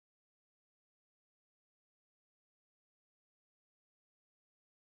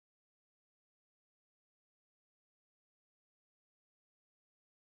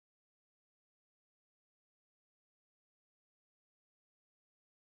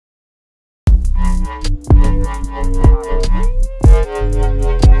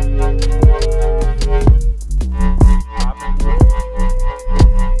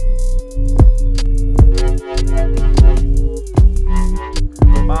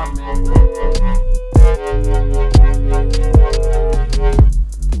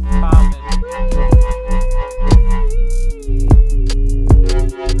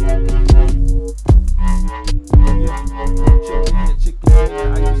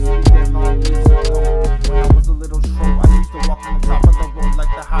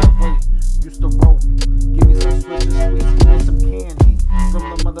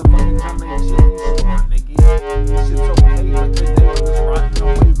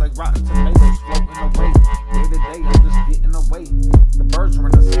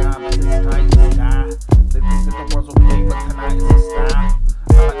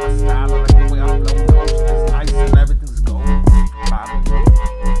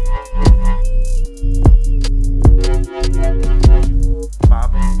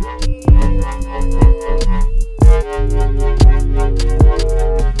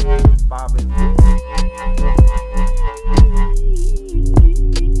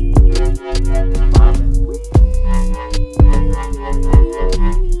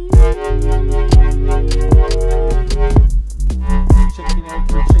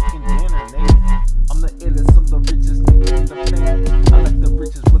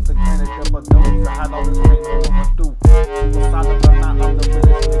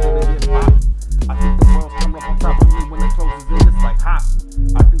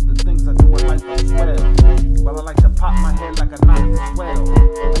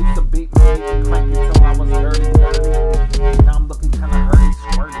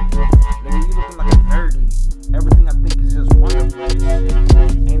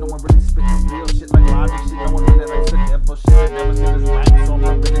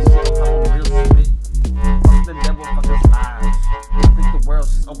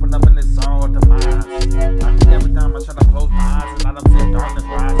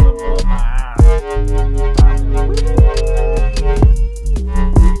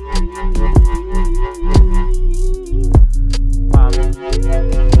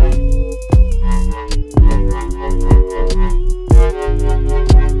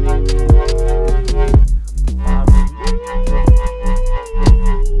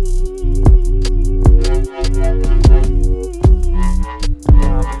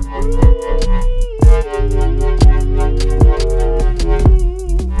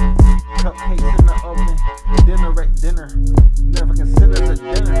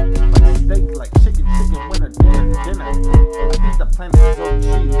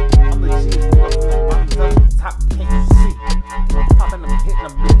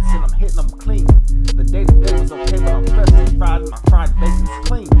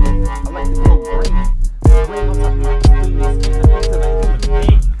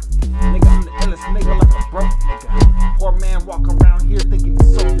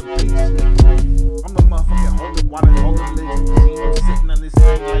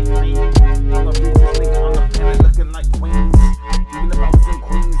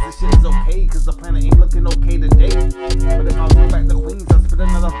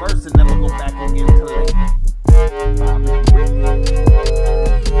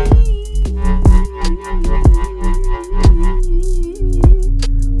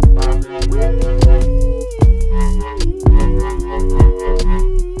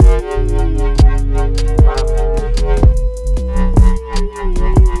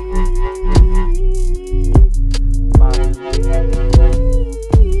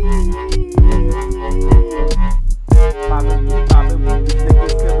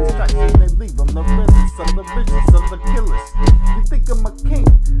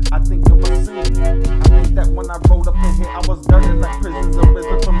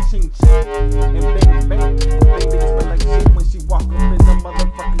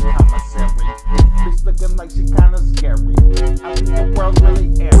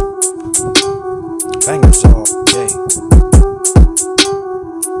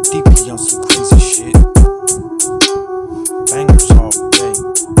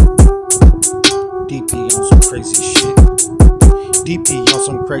DP on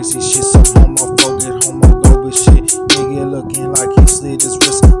some crazy shit, some homophobic, homophobic shit. Nigga looking like he slid his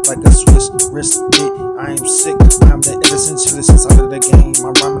wrist like a Swiss wrist bit. I am sick, I'm the essentialist since out of the game.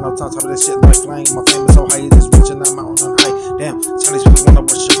 I'm rhyming off top of that shit like flame. My fame is so high, it is reaching that mountain on height. Damn, Chinese people wanna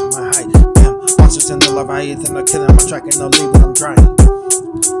worship my height. Damn, monsters in the love I hate, then I'm killing my track and no leave when I'm drying.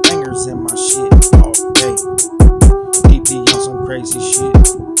 Bangers in my shit all day. DP on some crazy shit.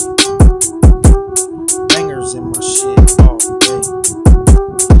 Bangers in my shit all day.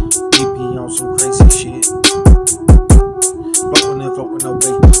 DP on some crazy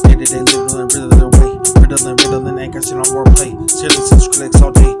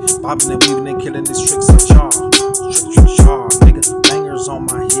Bobbing and weaving and killing these tricks like y'all. Tricks, y'all, nigga. Bangers on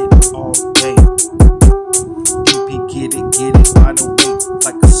my head all day. DP, get it by the way,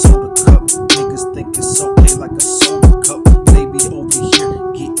 like a soda cup. Niggas think it's okay, like a soda cup. They be over here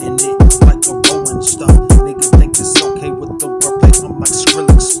getting it like a rolling stuff. Niggas think it's okay with the wordplay. I'm like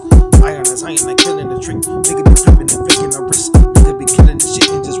Skrillex. Iron and killing the trick. Nigga be flipping and flicking the wrist. Nigga be killing the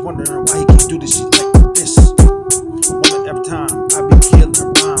shit and just wondering why he can't do this shit like this. Wonder every time I be killing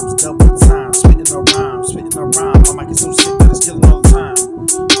rhymes, double time, spitting a rhyme. My mic is so sick that it's killing all the time.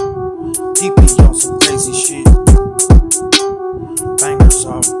 DP on some crazy shit. Bangers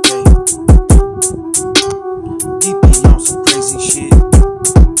all day. DP on some crazy shit.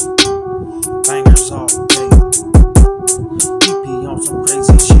 Bangers all day. DP on some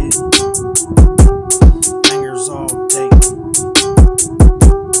crazy shit. Bangers all day.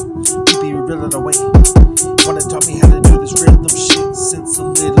 DP reveal it away. Wanna taught me how to do this rhythm shit since a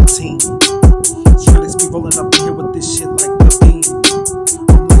little teen. Skrillex be rolling up in here with this shit like the beam.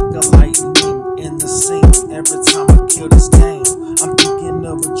 I'm like a lightning in the scene. Every time I kill this game, I'm thinking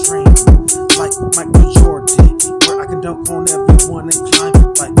of a dream. Like Michael Jordan, where I can dunk on everyone and climb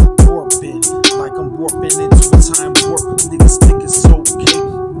like warping. Like I'm warping into a time warp. Niggas think it's okay.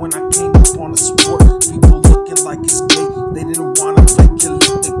 When I came up on a sport, people looking like it's gay. They didn't wanna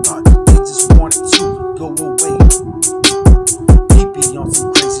regulate, they thought they just wanted to go away. DP on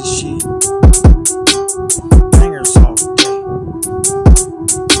some crazy shit. Bangers all day.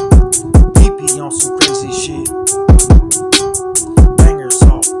 DP on some crazy shit. Bangers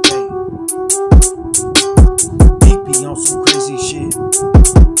all day. DP on some crazy shit.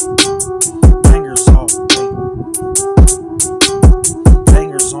 Bangers all day.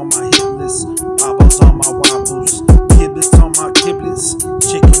 Bangers on my hit list. Bobbles on my wobbles. Giblets on my giblets.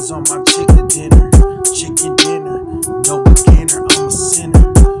 Chickens on my chicken dinner. Chicken dinner. No beginner, I'm a sinner.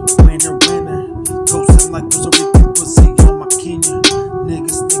 Winner. Toasting like Costa Rican pussy on my Kenya.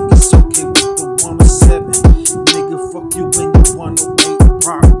 Niggas think it's okay with the 107. Nigga, fuck you when you 108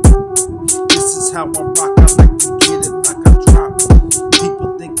 rock. This is how I rock, I like to get it like I drop. People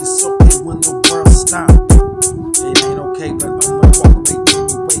think it's okay when the world stops. It ain't okay, but I'm gonna walk away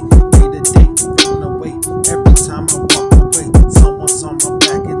anyway. Day to day, feeling away. Every time I walk away, someone's on my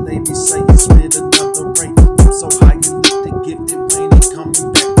back and they be saying, spit another ray. I'm so high and lifted, gifted, rain ain't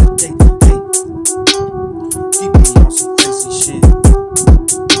coming back today. Hey, DP on some crazy shit.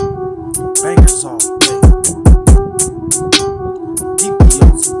 Bangers all day. DP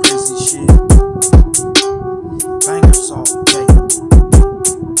on some crazy shit. Bangers all day.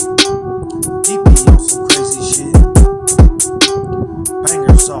 DP on some crazy shit.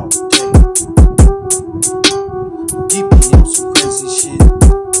 Bangers all day. DP on some crazy shit.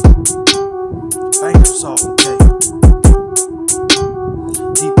 Bangers all day.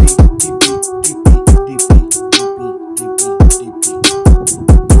 DP.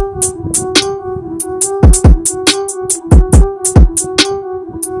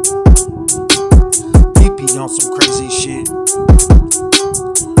 DP on some crazy shit.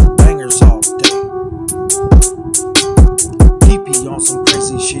 Bangers all day. DP on some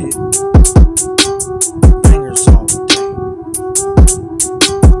crazy shit. Bangers all day.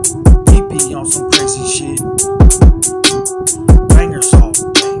 DP on some crazy shit. Bangers all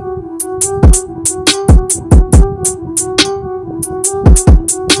day.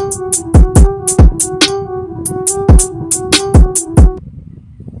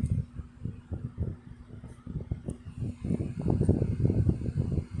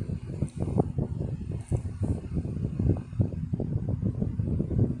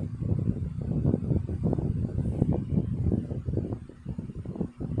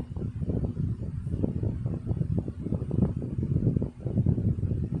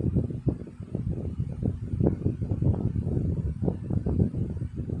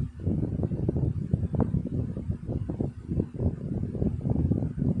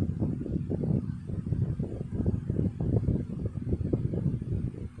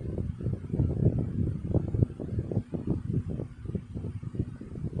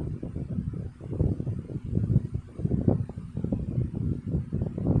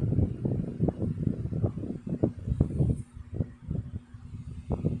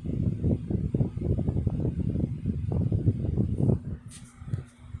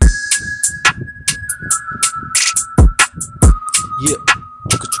 Yeah,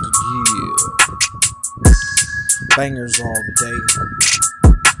 yeah. Bangers all day.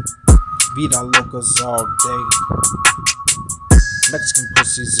 Vida locas all day. Mexican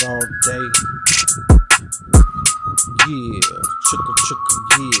pussies all day. Yeah, chicka,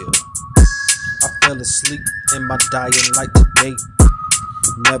 yeah. I fell asleep in my dying light today.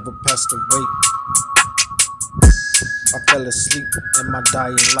 never passed away. I fell asleep in my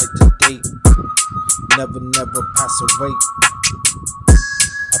dying light today. Never pass away.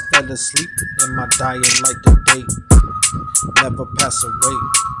 I fell asleep in my dying light today. Never pass away.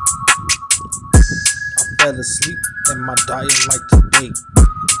 I fell asleep in my dying light today.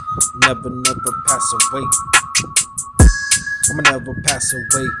 Never pass away. I'ma never pass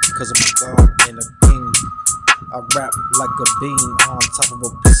away, cause I'm a god and a king. I rap like a bean on top of a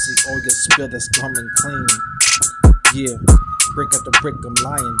pussy oil spill that's coming clean. Yeah, brick after brick, I'm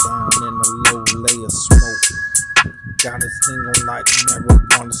lying down in a low layer of smoke. Got a thing on like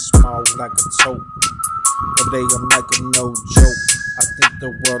marijuana, small like a tote. Today I'm like a no joke. I think the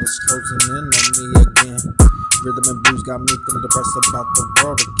world is closing in on me again. Rhythm and blues got me feeling depressed about the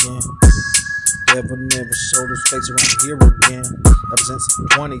world again. Never showed his face around here again. Ever since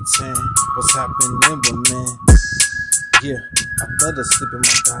 2010, what's happening with men? Yeah, I fell asleep in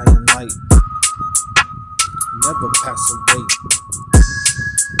my dying light. Never pass away.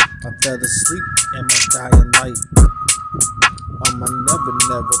 I fell asleep in my dying light. I'ma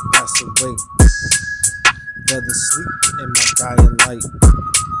never pass away. Fell asleep in my dying light.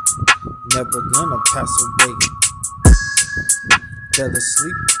 Never gonna pass away. Fell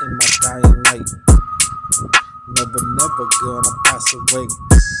asleep in my dying light. Never gonna pass away.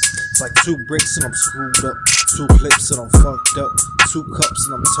 It's like 2 bricks and I'm screwed up, 2 clips and I'm fucked up, 2 cups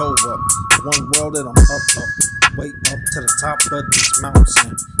and I'm towed up, 1 world and I'm up, way up to the top of this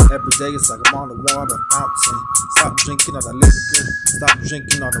mountain. Every day it's like I'm on the water fountain. Stop drinking all the liquor, stop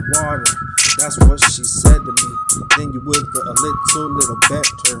drinking all the water. That's what she said to me. Then you would feel a little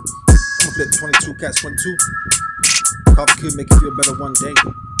better. I'ma flip 22 cats, 22. Coffee could make you feel better one day.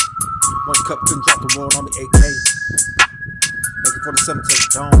 1 cup couldn't drop the world on me, AK. Make it 47 to the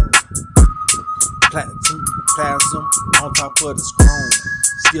dome. Plasm on top of this chrome.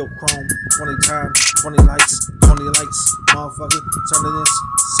 Steel chrome, 20 times, 20 lights, motherfucker, turning this,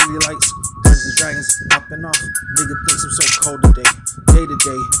 city lights, Dungeons and Dragons, popping off. Nigga thinks I'm so cold today, day to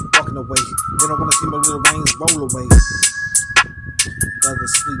day, walking away. They don't wanna see my little reins roll away. Never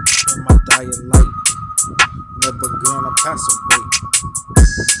sleep in my dying light. Never gonna pass away.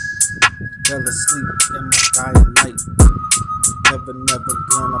 Fell asleep in my dying light. Never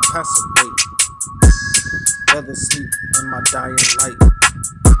gonna pass away. Fell asleep in my dying light.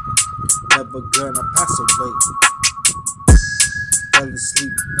 Never gonna pass away. Fell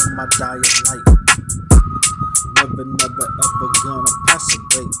asleep in my dying light. Never ever gonna pass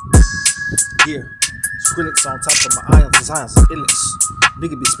away. Yeah, Skrillex on top of my ions and illness.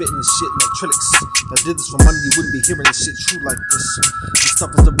 Nigga be spitting this shit like Trillix. If I did this for money, you wouldn't be hearing this shit true like this. This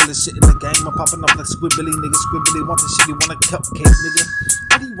stuff is the realest shit in the game. I'm popping up like Squibbly, nigga. Squibbly want the shit, he want a cupcake, nigga.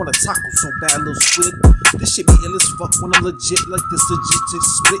 Why do you want a taco so bad, little squid? This shit be ill as fuck when I'm legit like this. Legit just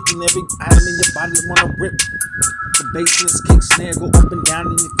splitting every atom in your body, wanna rip. The bass and this kick snare go up and down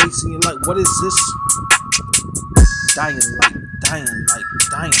in your face, and you're like, what is this? Dying light, dying light,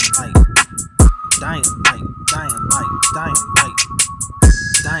 dying light. Dying light, dying light, dying light.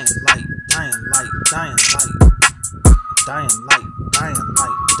 Dying light, dying light, dying light. Dying light, dying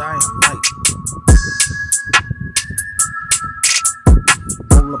light, dying light.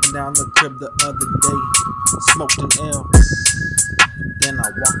 Roll up and down the crib the other day. Smoked an L. Then I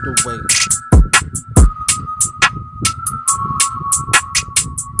walked away.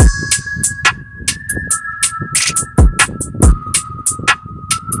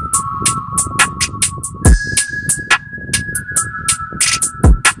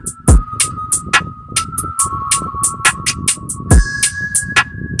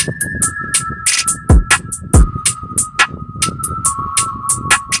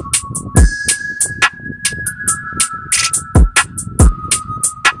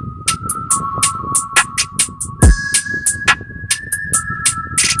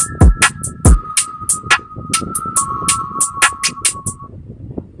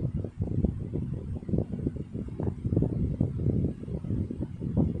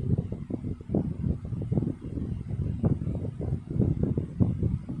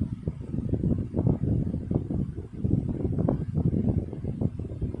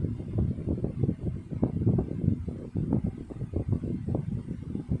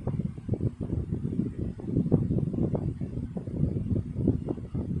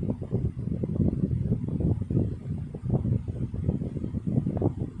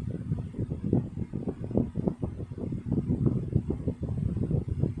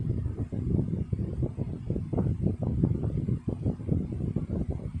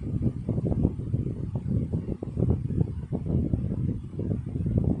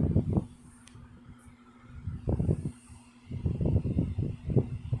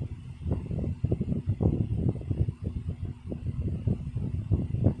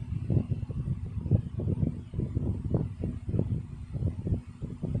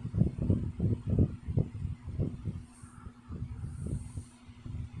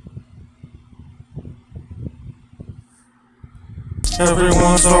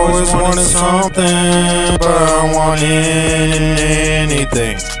 Everyone's always wanted something, but I want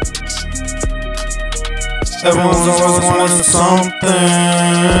anything. Everyone's always wanted something,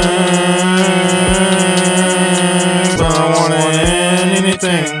 but I want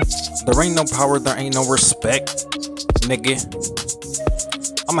anything. There ain't no power, there ain't no respect, nigga.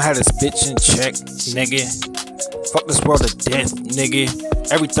 I'ma have this bitch in check, nigga. Fuck this world to death, nigga.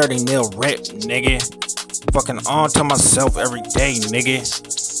 Every 30 mil rep, nigga. Fucking on to myself every day, nigga.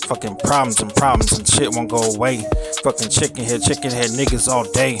 Fucking problems and shit won't go away. Fucking chicken head niggas all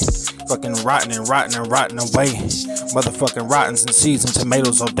day. Fucking rotting away. Motherfucking rottens and seeds and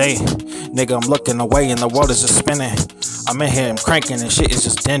tomatoes all day. Nigga, I'm looking away and the world is just spinning. I'm in here, I'm cranking and shit is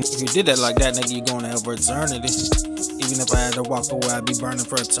just dead. If you did that like that, nigga, you going to hell for eternity. Even if I had to walk away, I'd be burning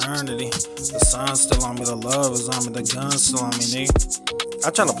for eternity. The sun's still on me, the love is on me, the gun's still on me, nigga. I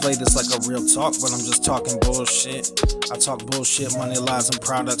try to play this like a real talk, but I'm just talking bullshit. I talk bullshit, money, lies, and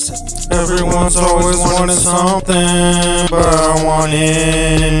products. Everyone's always wanted something, but I want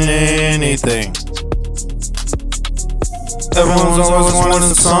anything. Everyone's always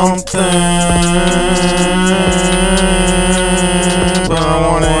wanted something, but I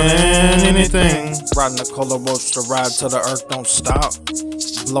want anything. Riding a cola roach to ride till the earth don't stop.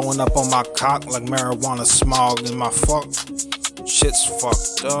 Blowing up on my cock like marijuana smog in my fuck. Shit's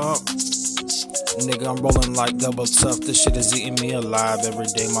fucked up. Nigga, I'm rolling like double tough. This shit is eating me alive. Every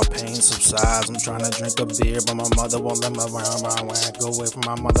day my pain subsides. I'm trying to drink a beer, but my mother won't let me around my way. I go away from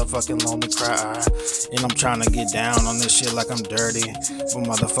my motherfucking lonely cry. And I'm trying to get down on this shit like I'm dirty. But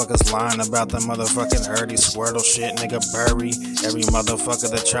motherfuckers lying about the motherfucking hurdy Squirtle shit, nigga, bury every motherfucker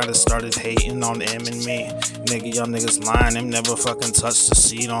that tried to started hating on them and me. Nigga, y'all niggas lying. Them never fucking touched the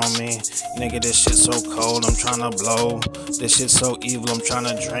seat on me. Nigga, this shit so cold. I'm trying to blow. This shit so evil. I'm trying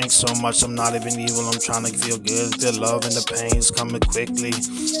to drink so much. I'm not even evil. I'm trying to feel good. The love and the pain's coming quickly.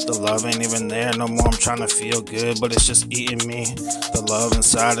 The love ain't even there no more. I'm trying to feel good, but it's just eating me. The love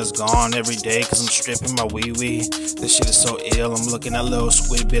inside is gone every day, cause I'm stripping my wee-wee. This shit is so ill. I'm looking at little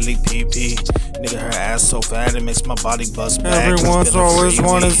squid Billy pee-pee. Nigga, her ass so fat it makes my body buzz back. Everyone's always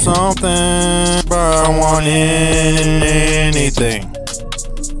wanted something, but I want anything.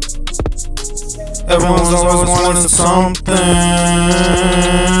 Everyone's always wanted something,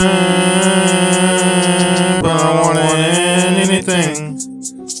 but I want anything.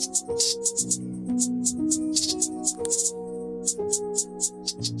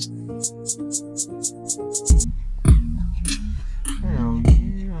 Hell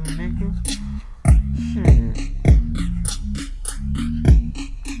yeah, nigga. Shit.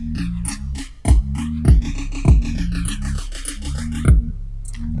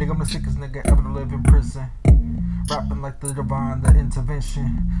 Nigga, I'm the sickest nigga ever to live in prison. Rapping like the divine, the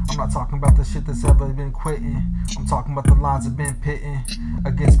intervention. I'm not talking about the shit that's ever been quitting. I'm talking about the lines that been pitting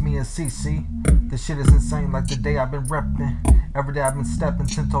against me and CC. This shit is insane like the day I've been repping. Every day I've been stepping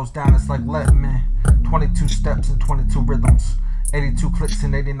 10 toes down, it's like Letman. 22 steps and 22 rhythms. 82 clicks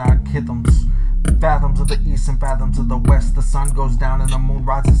and 89 rhythms. Fathoms of the east and fathoms of the west. The sun goes down and the moon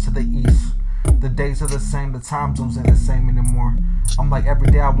rises to the east. The days are the same, the time zones ain't the same anymore. I'm like every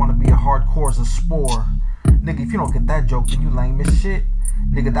day I wanna be a hardcore as a spore. Nigga, if you don't get that joke, then you lame as shit.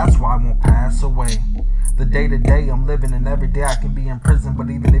 Nigga, that's why I won't pass away. The day to day I'm living, and every day I can be in prison. But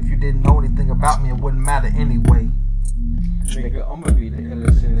even if you didn't know anything about me, it wouldn't matter anyway. Nigga, I'ma be the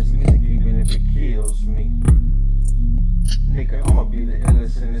illest in this music even if it kills me. Nigga, I'ma be the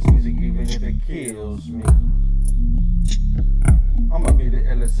illest in this music even if it kills me. I'ma be the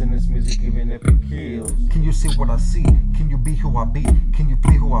illest in this music even if it kills. Can you see what I see? Can you be who I be? Can you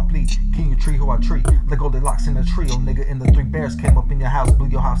flee who I flee? Can you tree who I treat? Like Goldilocks in a trio, nigga. And the 3 bears came up in your house, blew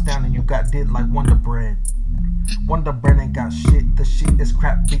your house down, and you got did like Wonder Bread. Wonder Bread ain't got shit, the shit is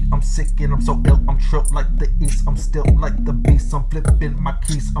crap beat. I'm sick and I'm so ill, I'm tripped like the east. I'm still like the beast, I'm flipping my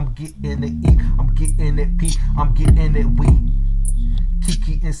keys. I'm getting it E, I'm getting it P, I'm getting it we.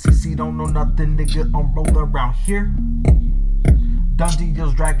 Kiki and CC don't know nothing, nigga. I'm rolling around here.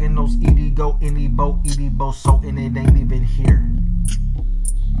 Dungeons, dragging those Edigo, Edibo, so and it ain't even here.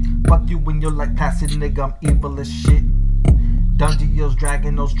 Fuck you when you're like classic, nigga, I'm evil as shit. Dungeons,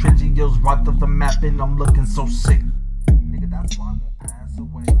 dragging those Trigios, right off the map, and I'm looking so sick. Nigga, that's why I won't pass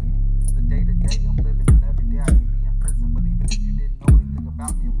away. The day to day I'm living, and every day I can be in prison. But even if you didn't know anything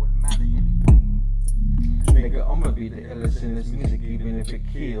about me, it wouldn't matter anyway. Nigga, I'ma be the illest in this music, even if it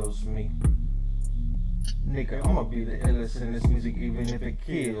kills me. Nigga, I'ma be the illest in this music even if it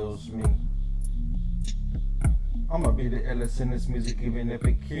kills me. I'ma be the illest in this music even if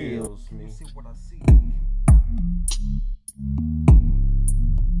it kills me. See what I see.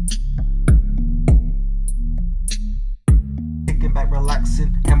 Kicking back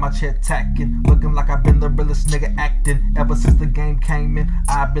relaxing and my chair tacking, looking like I've been the realest nigga acting. Ever since the game came in,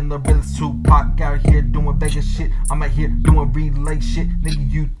 I've been the realest. Tupac out here doing Vegas shit, I'm out here doing relay shit. Nigga,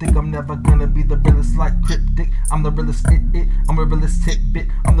 you think I'm never gonna be the realest like Cryptic? I'm the realest I'm the realest tidbit.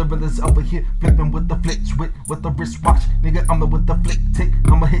 I'm the realest over here flipping with the flips with the wristwatch. Nigga, I'm the with the flick tick.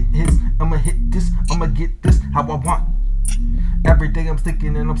 I'ma hit his, I'ma hit this, I'ma get this how I want. Every day I'm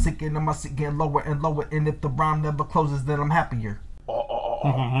thinking and I'm sinking and my seat getting lower and lower. And if the rhyme never closes, then I'm happier.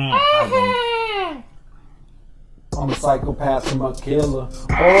 I'm a psychopath, I'm a killer.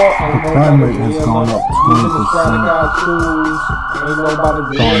 Ain't nobody real. Using the strategy I choose. Ain't nobody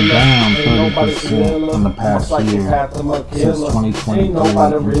real. Ain't nobody real. I'm a psychopath, I'm a killer. Ain't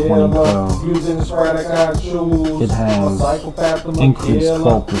nobody real. Using the strategy I choose. It has increased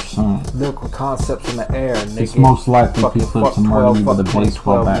 12%. Lyrical concepts in the air, nigga. It's most likely people to murder me with a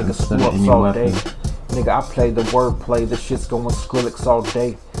baseball bat instead of any weapon. Nigga, I play the wordplay. This shit's going Skrillex all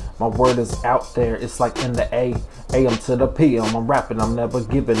day. My word is out there. It's like in the AM to the PM. I'm rapping. I'm never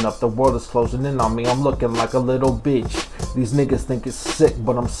giving up. The world is closing in on me. I'm looking like a little bitch. These niggas think it's sick,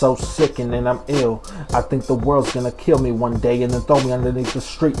 but I'm so sick and then I'm ill. I think the world's gonna kill me one day and then throw me underneath the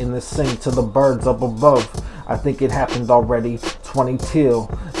street and then sing to the birds up above. I think it happened already, 20 till,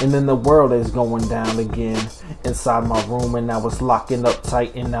 and then the world is going down again. Inside my room and now it's locking up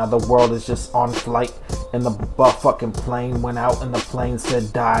tight and now the world is just on flight. And the fucking plane went out and the plane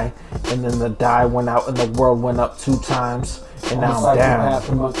said die. And then the die went out and the world went up 2 times. And now I'm down.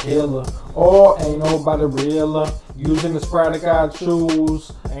 I'm a killer. Ain't nobody realer. Using the strategy I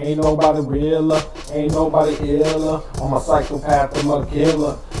choose. Ain't nobody realer. Ain't nobody iller. I'm a psychopath, I'm a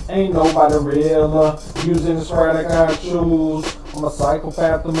killer. Ain't nobody realer. Using the strategy I choose. I'm a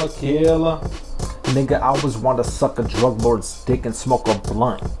psychopath, I'm a killer. Nigga, I always want to suck a drug lord's dick and smoke a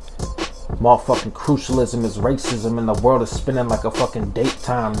blunt. Motherfucking crucialism is racism and the world is spinning like a fucking date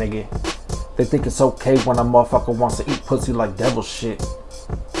time, nigga. They think it's okay when a motherfucker wants to eat pussy like devil shit.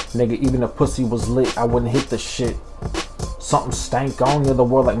 Nigga, even if pussy was lit, I wouldn't hit the shit. Something stank on you, the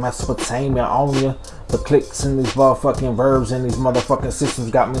world like Mesopotamia on you. The clicks and these motherfucking verbs and these motherfucking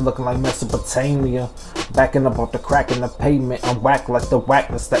systems got me looking like Mesopotamia. Backing up off the crack in the pavement, I'm whack like the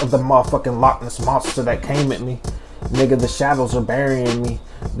whackness that of the motherfucking Loch Ness monster that came at me. Nigga, the shadows are burying me.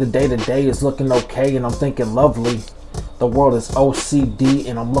 The day-to-day is looking okay and I'm thinking lovely. The world is OCD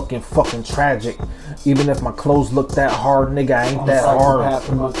and I'm looking fucking tragic. Even if my clothes look that hard, nigga, I ain't that hard.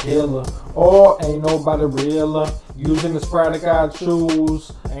 I'm a killer. Ain't nobody realer. Using the strategy I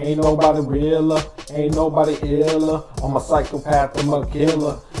choose. Ain't nobody realer. Ain't nobody iller. I'm a psychopath, I'm a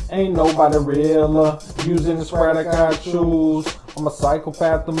killer. Ain't nobody realer. Using the strategy I choose. I'm a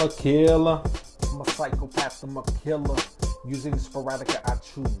psychopath, I'm a killer. I'm a psychopath, I'm a killer. Using the sporadica I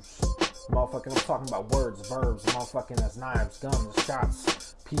choose. Motherfucking, I'm talking about words, verbs, motherfucking, that's knives, guns,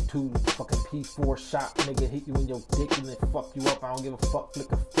 shots. P2, fucking P4 shot, nigga, hit you in your dick and then fuck you up. I don't give a fuck,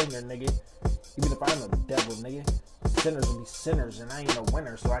 flick a finger, nigga. Even if I'm the devil, nigga. Sinners will be sinners and I ain't a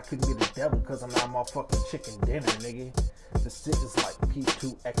winner, so I couldn't be the devil because I'm not motherfucking chicken dinner, nigga. The shit is like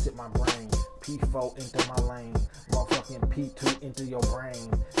P2 exit my brain, P4 into my lane, motherfucking P2 into your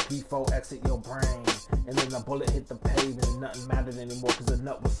brain, P4 exit your brain, and then the bullet hit the pavement and nothing mattered anymore because the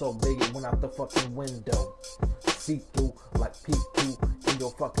nut was so big it went out the fucking window. See-through like P2 in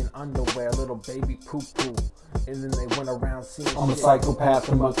your fucking underwear, little baby poo-poo. And then they went around seeing I'm a psychopath,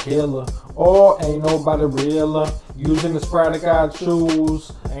 I'm a killer. Ain't nobody realer. Using the strategy I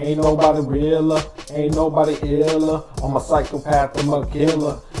choose. Ain't nobody realer. Ain't nobody iller. I'm a psychopath, I'm a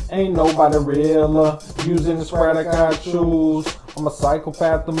killer. Ain't nobody realer. Using the strategy I choose. I'm a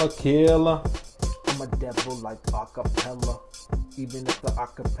psychopath, I'm a killer. I'm a devil like acapella. Even if the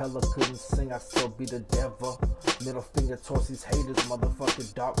acapella couldn't sing, I'd still be the devil. Middle finger towards these haters,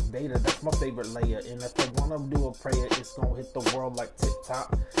 motherfucking Dark Vader. That's my favorite layer. And if they wanna do a prayer, it's gonna hit the world like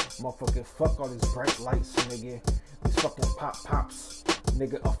tip-top. Motherfucking fuck all these bright lights, nigga. These fucking pops.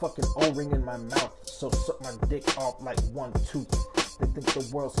 Nigga, a fucking O-ring in my mouth. So suck my dick off like 1, 2. They think the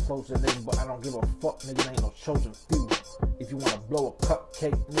world's closing in, but I don't give a fuck, nigga. Ain't no chosen few. If you wanna blow a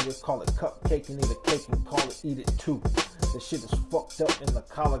cupcake, nigga, call it cupcake and eat a cake and call it eat it too. The shit is fucked up and the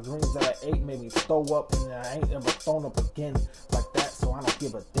collard greens that I ate made me throw up and I ain't ever thrown up again like that, so I don't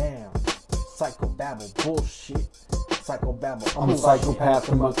give a damn. Psychobabble bullshit. Psychobabble. I'm a psychopath,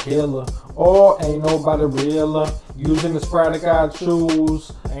 I'm a killer. Ain't nobody realer. Using the strategy I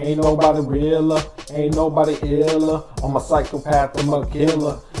choose. Ain't nobody realer. Ain't nobody iller. I'm a psychopath, I'm a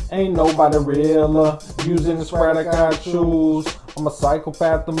killer. Ain't nobody realer. Using the strategy I choose. I'm a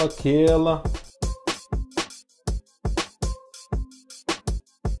psychopath, I'm a killer.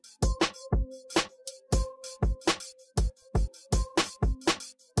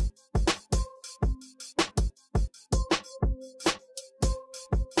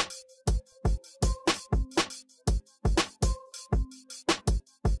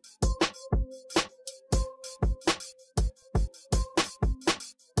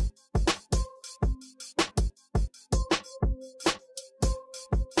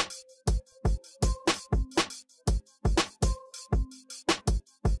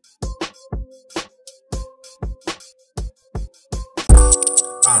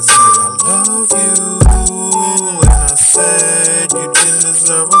 I said I love you, and I said you didn't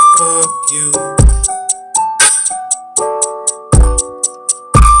deserve a fuck you.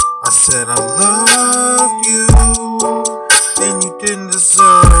 I said I love you, and you didn't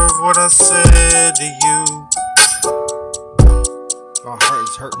deserve what I said to you. My heart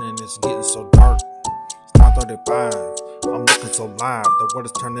is hurting and it's getting so dark. It's 9:35. I'm looking so live. The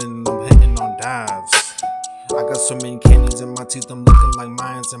water's turning and I'm hitting on dives. I got so many candies in my teeth, I'm looking like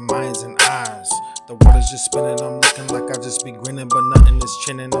Mayans and eyes. The water's just spinning, I'm looking like I just be grinning, but nothing is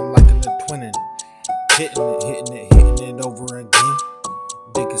chinning, I'm liking the twinning. Hitting it over again.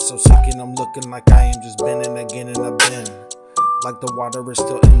 Dick is so sick and I'm looking like I am just bending again and a bend. Like the water is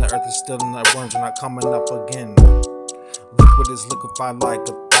still in the earth, is still in the worms are not coming up again. Liquid is liquefied like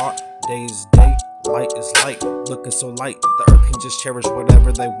a thought, day is day, light is light, looking so light. The earth can just cherish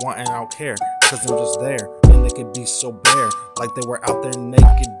whatever they want and I don't care, cause I'm just there. And they could be so bare, like they were out there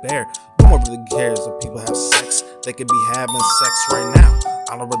naked bare. No one really cares if people have sex, they could be having sex right now.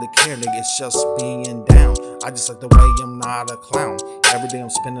 I don't really care, nigga, it's just being down. I just like the way I'm not a clown. Every day I'm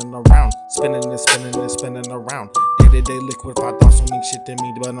spinning around, spinning around. Day-to-day liquefied thoughts don't mean shit to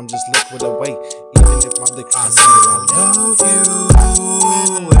me, but I'm just liquid away. Even if my dick I said I love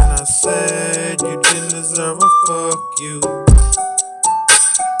you, and I said you didn't deserve a fuck you.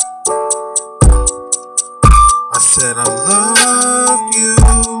 I said I love you,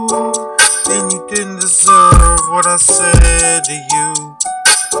 and you didn't deserve what I said to you.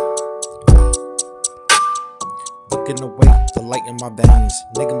 Looking away, the light in my veins.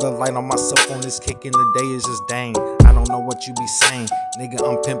 Nigga, the light on my cell phone is kicking, the day is just dang. I don't know what you be saying. Nigga,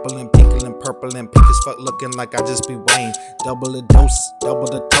 I'm pimpling, pinkling, purple, and pink as fuck, looking like I just be Wayne. Double the dose, double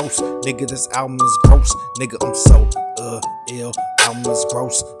the toast. Nigga, this album is gross. Nigga, I'm so ill. Album is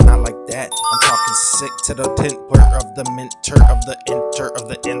gross, not like that. I'm talking sick to the temper of the mentor, of the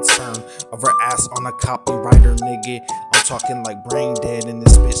intern, of her ass on a copywriter, nigga. I'm talking like brain dead in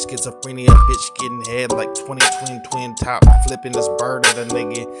this bitch, schizophrenia, bitch getting head like 20 twin top, flipping this bird at a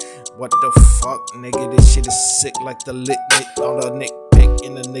nigga. What the fuck, nigga? This shit is sick like the lick on the nick pick,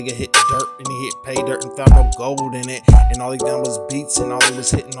 and the nigga hit dirt and he hit pay dirt and found no gold in it. And all he done was beats, and all he was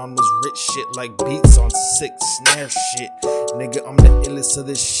hitting on was rich shit like beats on sick snare shit. Nigga, I'm the illest of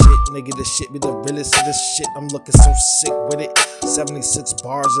this shit. Nigga, this shit be the realest of this shit. I'm looking so sick with it. 76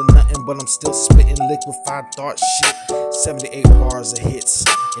 bars or nothing, but I'm still spitting liquefied thought shit. 78 bars of hits,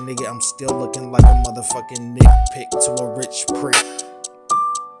 and nigga, I'm still looking like a motherfucking nitpick to a rich prick.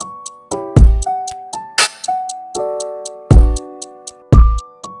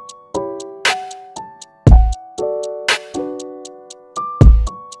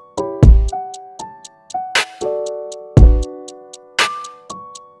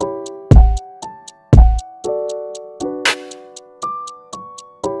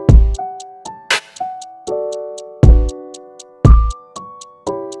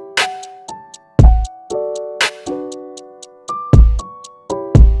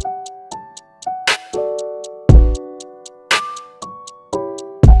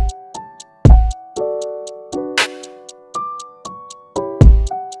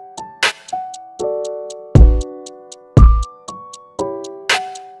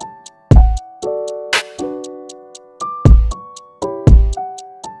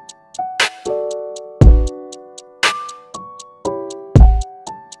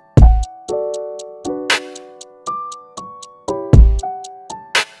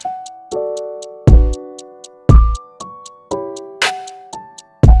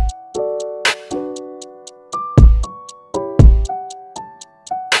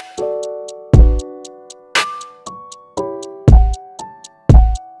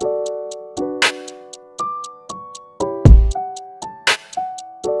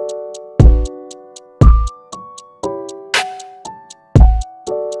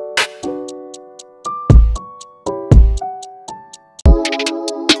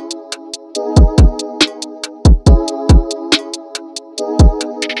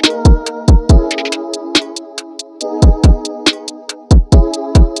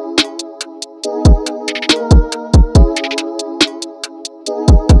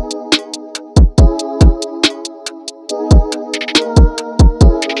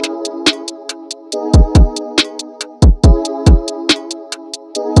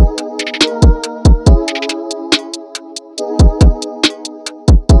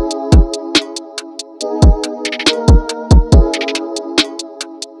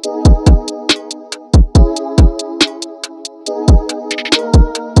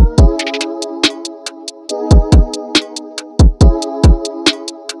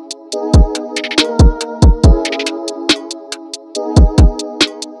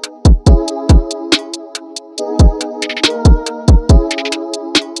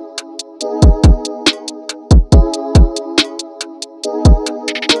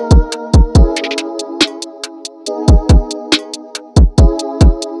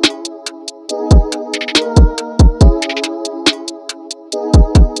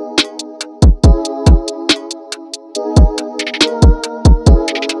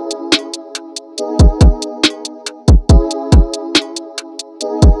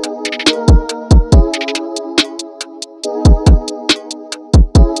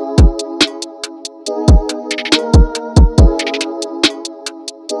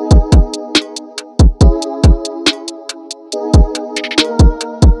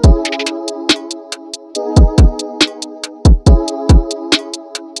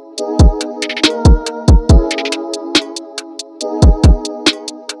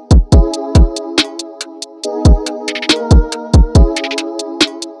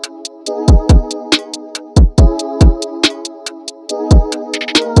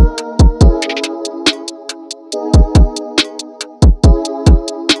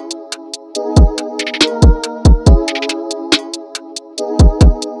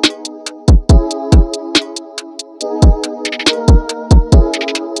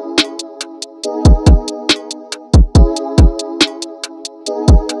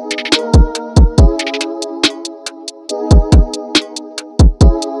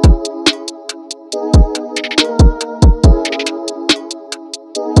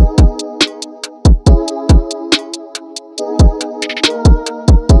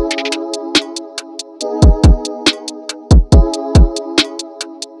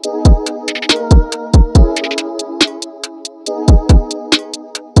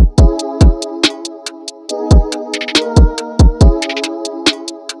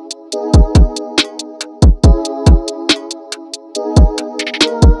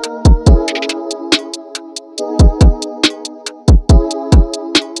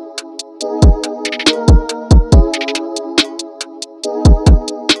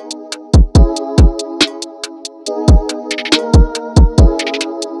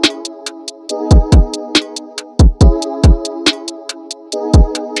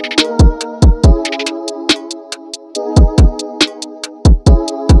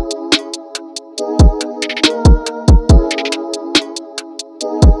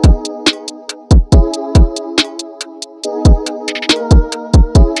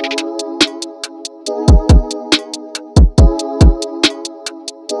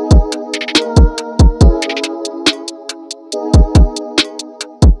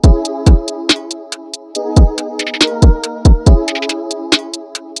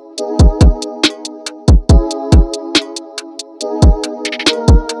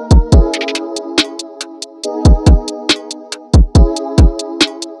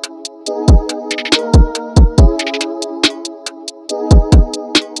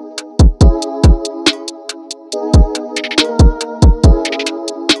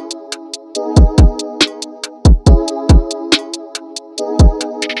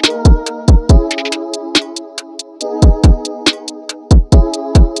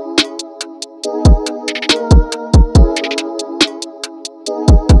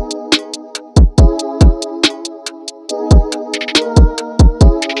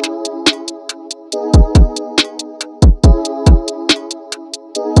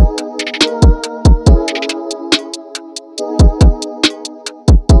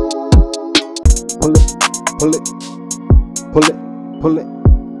 pull it, pull it,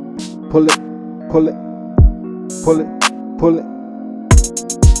 pull it, pull it, pull it, pull it.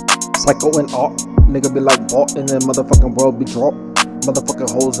 Psycho and art, nigga be like bought in the motherfucking world be dropped.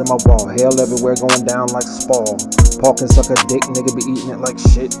 Motherfucking holes in my wall, hell everywhere going down like Spall. Park and suck a dick, nigga be eating it like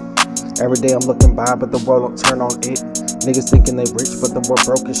shit. Every day I'm looking by, but the world don't turn on it. Niggas thinking they rich, but the world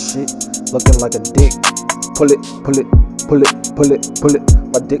broke as shit. Looking like a dick. Pull it, pull it, pull it, pull it, pull it.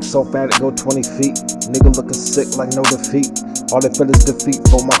 My dick so fat it go 20 feet. Nigga looking sick like no defeat. All they feel is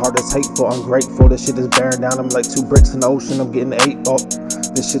defeatful, my heart is hateful, ungrateful. This shit is bearing down, I'm like 2 bricks in the ocean, I'm getting 8 up.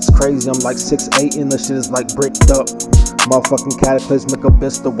 This shit's crazy, I'm like 6'8", and this shit is like bricked up. Motherfucking cataclysmic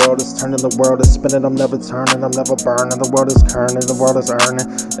abyss, the world is turning, the world is spinning, I'm never turning, I'm never burning, the world is turning, the world is earning.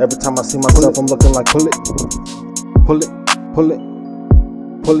 Every time I see myself, I'm looking like pull it, pull it, pull it,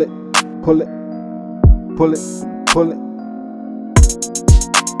 pull it, pull it, pull it, pull it.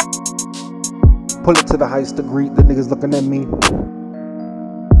 Pull it to the highest degree, the niggas looking at me.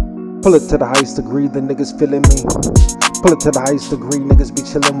 Pull it to the highest degree, the niggas feeling me. Pull it to the highest degree, niggas be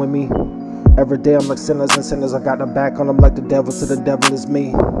chilling with me. Every day I'm like sinners and sinners, I got them back on them like the devil, so the devil is me.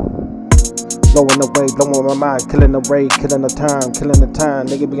 Blowing away, blowing my mind, killing the raid, killing the time, killing the time.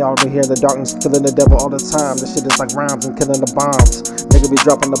 Nigga be out here in the darkness, killing the devil all the time. This shit is like rhymes and killing the bombs. Nigga be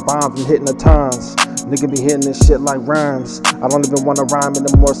dropping the bombs and hitting the times. Nigga be hitting this shit like rhymes. I don't even wanna rhyme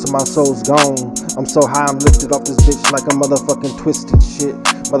anymore, so my soul's gone. I'm so high, I'm lifted off this bitch like a motherfucking twisted shit.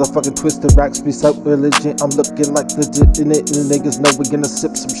 Motherfucking twisted racks be so religion. I'm looking like legit in it, and the niggas know we gonna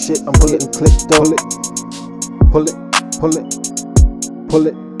sip some shit. I'm hitting click, pull it, pull it, pull it, pull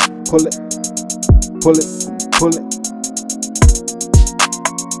it, pull it, pull it, pull it,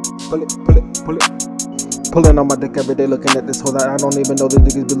 pull it, pull it, pull it. Pulling on my dick every day, looking at this whole that I don't even know. The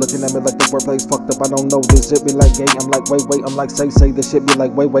niggas be looking at me like the wordplay's fucked up. I don't know, this shit be like gay. I'm like wait, I'm like say. This shit be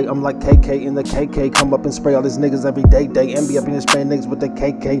like wait. I'm like KK in the KK. Come up and spray all these niggas every day. And be up in here spraying niggas with the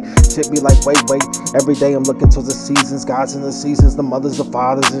KK. Shit be like wait. Every day I'm looking towards the seasons, gods in the seasons, the mothers, the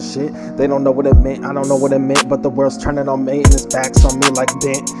fathers and shit. They don't know what it meant, I don't know what it meant, but the world's turning on me and its back's on me like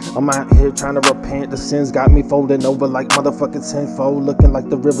bent. I'm out here trying to repent. The sins got me folding over like motherfucking tenfold. Looking like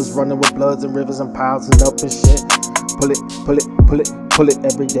the rivers running with bloods and rivers and piles and up and shit. Pull it, pull it, pull it, pull it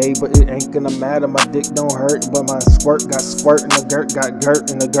every day, but it ain't gonna matter. My dick don't hurt, but my squirt got squirt, and the girt got girt,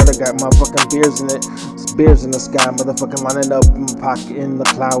 and the gutter got my fucking beers in it. It's beers in the sky, motherfucking lining up in my pocket in the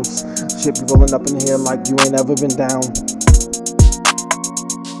clouds. Shit be rolling up in here like you ain't ever been down.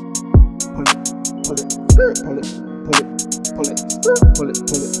 Pull it, pull it, pull it, pull it, pull it, pull it, pull it,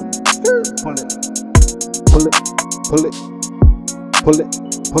 pull it, pull it, pull it, pull it,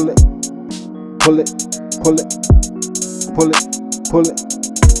 pull it, pull it, pull it, pull it, pull it.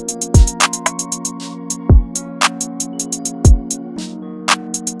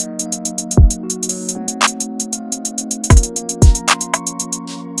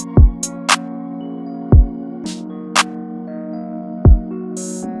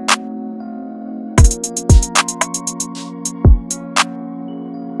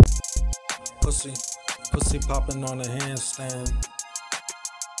 Pussy popping on a handstand.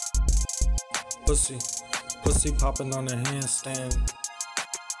 Pussy popping on a handstand.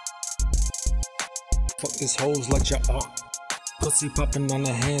 Fuck these hoes like your aunt. Pussy popping on a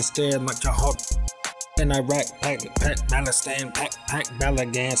handstand like your heart. And I rack, pack, ballastan, pack,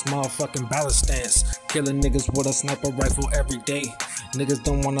 ballagans, motherfucking ballastans. Killing niggas with a sniper rifle every day. Niggas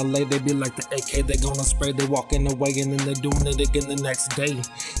don't wanna lay, they be like the AK, they gonna spray, they walking away and then they doing it again the next day.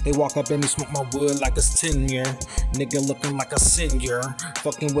 They walk up and they smoke my wood like it's tenure. Nigga looking like a senior,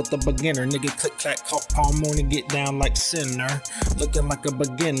 fucking with a beginner. Nigga click clack, call palm on and get down like sinner. Looking like a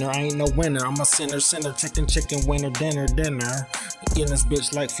beginner, I ain't no winner, I'm a sinner, chicken, winner, dinner. In this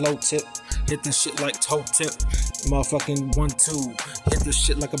bitch like float tip, hit this shit like toe tip. Motherfucking 1-2, hit this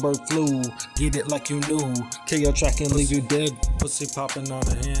shit like a bird flu. Get it like you knew, kill your track and leave you dead. Pussy popping on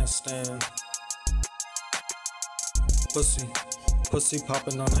a handstand. Pussy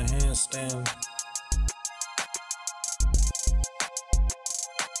popping on a handstand.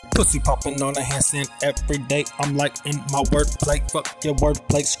 Pussy popping on a handstand every day. I'm like in my wordplay. Fuck your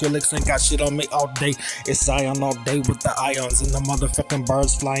wordplay. Skrillex ain't got shit on me all day. It's Zion all day with the ions and the motherfucking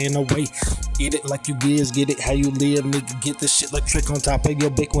birds flying away. Eat it like you gives, get it how you live, nigga. Get this shit like trick on top of your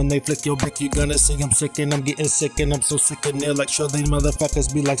bick. When they flick your bick, you gonna see I'm sick and I'm getting sick and I'm so sick and ill. Like sure they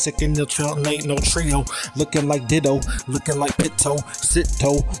motherfuckers be like sick and ill. Trail ain't no trio. Looking like Ditto, looking like Pitto,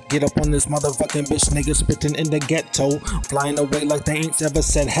 Sit-toe. Get up on this motherfucking bitch, nigga spitting in the ghetto. Flying away like they ain't ever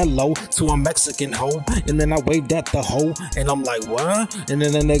said hello to a Mexican hoe, and then I waved at the hoe, and I'm like, what? And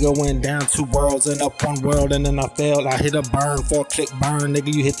then the nigga went down 2 worlds and up 1 world, and then I failed. I hit a burn, 4-click burn,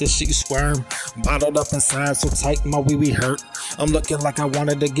 nigga, you hit this shit, you squirm. Bottled up inside, so tight, my wee wee hurt. I'm looking like I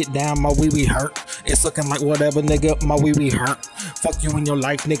wanted to get down, my wee wee hurt. It's looking like whatever, nigga, my wee wee hurt. Fuck you in your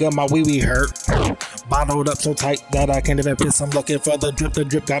life, nigga, my wee wee hurt. Bottled up so tight that I can't even piss. I'm looking for the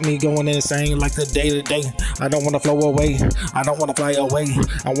drip got me going insane like the day to day. I don't wanna flow away, I don't wanna fly away.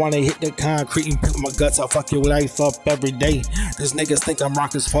 I wanna hit the concrete and put my guts. I'll fuck your life up every day. These niggas think I'm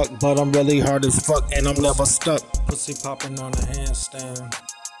rock as fuck, but I'm really hard as fuck, and I'm never stuck. Pussy popping on a handstand.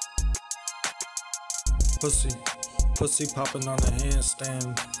 Pussy popping on a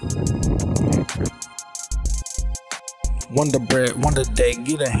handstand. Wonder bread, wonder day,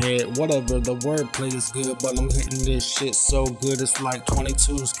 get ahead, whatever, the wordplay is good, but I'm hitting this shit so good, it's like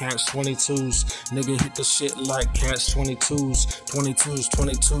 22s, catch 22s, nigga hit the shit like catch 22s, 22s,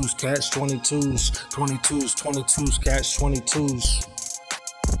 22s, catch 22s, 22s, 22s, catch 22s.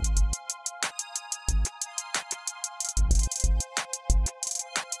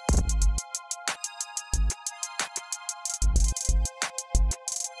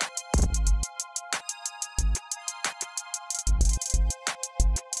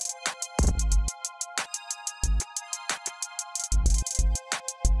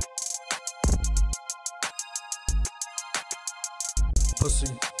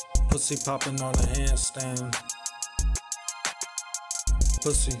 Pussy popping on a handstand.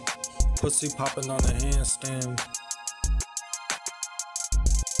 Pussy popping on a handstand.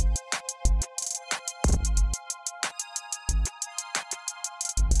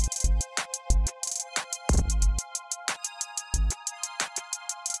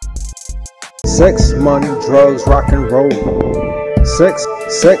 Sex, money, drugs, rock and roll. Sex,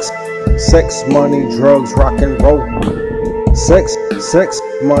 money, drugs, rock and roll. Sex,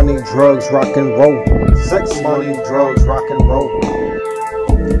 money, drugs, rock and roll. Sex, money, drugs, rock and roll.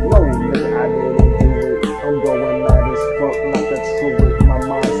 No, nigga, I didn't do it. I'm going mad as fuck, like a truant. My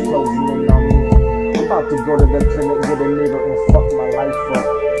mind's closing in on me. I'm about to go to the clinic, get a needle, and fuck my life up.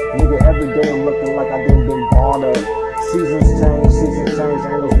 Nigga, every day I'm looking like I done been bought up. Seasons change,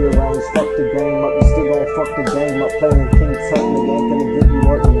 angles rearrange. Fuck the game up, you still gon' fuck the game up. Playing King Tut, nigga, ain't gonna get you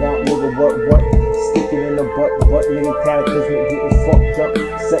working out, nigga, what? Sticking in the butt, nigga, cataclysmic, getting fucked up.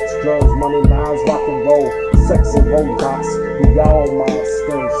 Sex, drugs, money, lies, rock and roll. Sex and robots, we all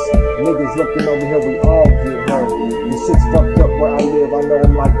monsters. Niggas looking over here, we all get hurt. This shit's fucked up where I live, I know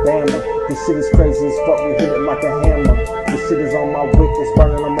I'm like Bama. This shit is crazy as fuck, we hit it like a hammer. This shit is on my wick, it's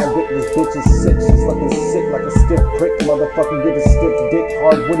burning on my wick. This bitch is sick, she's looking sick like a stiff prick. Motherfucker, get a stiff dick,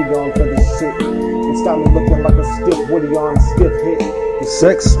 hard woody on for this shit. It's got me looking like a stiff woody on, stiff hit.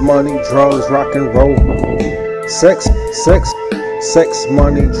 Sex, money, drugs, rock and roll. Sex,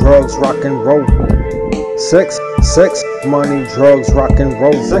 money, drugs, rock and roll. Sex, money, drugs, rock and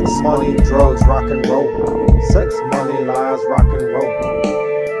roll. Sex, money, drugs, rock and roll. Sex, money, lies, rock and roll.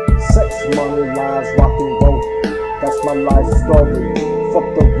 Sex, money, lies, rock and roll. That's my life story. Fuck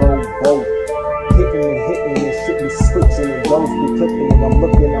the road, bro. Hitting and shit be switching and those be clicking and I'm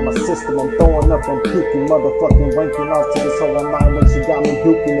looking at my system, I'm throwing up and puking, motherfucking ranking off to this whole online when she got me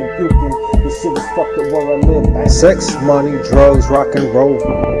duking and puking. This shit is fucked up where I live, man. Sex, money, drugs, rock and roll.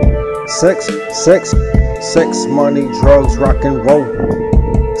 Sex, money, drugs, rock and roll.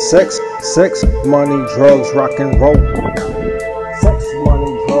 Sex, money, drugs, rock and roll. Sex,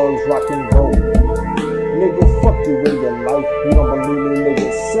 money, drugs, rock and roll. Nigga, fuck you in your life, you don't believe me, nigga.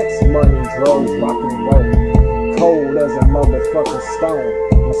 Sex, money, drugs, rock and roll. Cold as a motherfucking stone.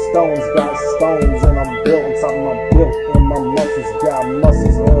 My stones got stones and I'm built on top of my built. And my muscles got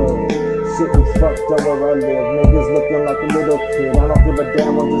muscles, shit is fucked up where I live. Niggas looking like a little kid. I don't give a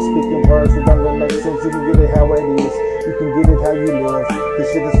damn, I'm just speaking words that don't make sense. You can get it how it is, you can get it how you live. This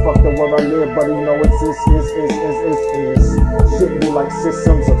shit is fucked up where I live, buddy, you know it's shit be like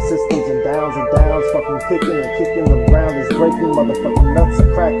systems and downs. Fucking kicking, the ground is breaking. Motherfucking nuts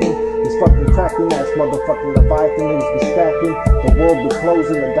are cracking. These fucking cracking ass motherfucking Leviathan niggas be stacking. The world be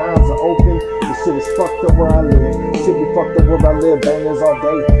closing, the dimes are open. This shit is fucked up where I live. Shit be fucked up where I live. Bangers all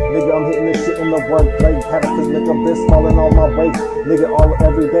day. Nigga, I'm hitting this shit in the wordplay. Cataclysmic abyss falling on my way. Nigga,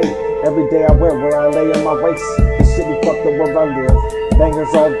 every day. Every day I wear where I lay in my waist. This shit be fucked up where I live.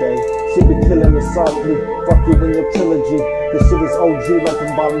 Bangers all day. Shit be killing me softly. Fuck you in your trilogy. This shit is OG like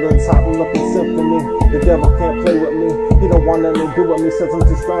from bottom to the top. I'm looking symphony. The devil can't play with me. He don't want nothing to do with me. Says I'm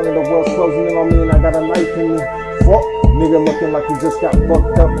too strong and the world's closing in on me and I got a knife in me. Fuck. Nigga looking like he just got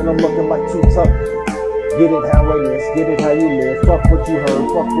fucked up and I'm looking like too tough. Get it how it is. Get it how you live. Fuck what you heard.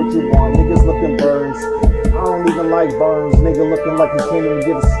 Fuck what you want. Niggas looking burns. I I don't even like burns, nigga. Looking like you can't even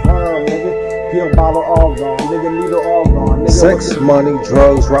get a sperm, nigga. Pill bottle all gone, nigga. Needle all gone, nigga. Sex, money,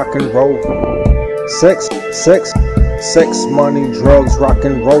 drugs, rock and roll. Sex, money, drugs, rock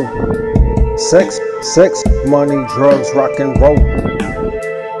and roll. Sex, money, drugs, rock and roll.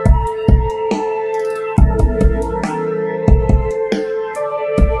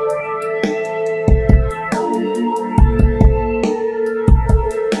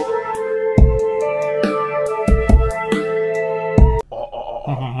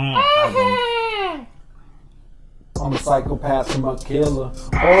 I'm a psychopath, I'm a killer.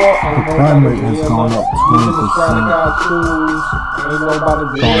 Ain't crime nobody rate has real. gone up Using the 20%. strategy I choose. Ain't nobody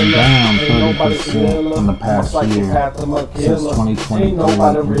Gone real. down Ain't nobody 30% real. in the past I'm a year psychopath, I'm a killer. since 2023 Ain't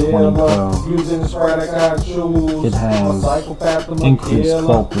nobody and real. 2012. Using the strategy I choose. It has I'm a psychopath, I'm a increased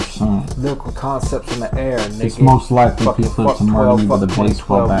killer. 12%. Lyrical concepts in the air, nigga. It's most likely Fucking people fuck to murder me 12, with a fuck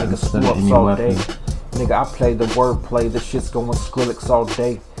baseball 2012, bat nigga, instead screw of ups any all weapon. day. Nigga, I play the wordplay. This shit's going Skrillex all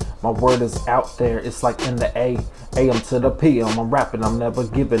day. My word is out there. It's like in the AM to the PM. I'm rapping. I'm never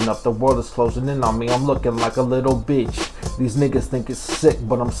giving up. The world is closing in on me. I'm looking like a little bitch. These niggas think it's sick,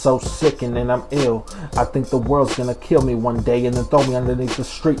 but I'm so sick and then I'm ill. I think the world's gonna kill me one day and then throw me underneath the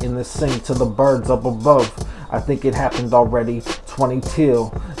street and then sing to the birds up above. I think it happened already, 20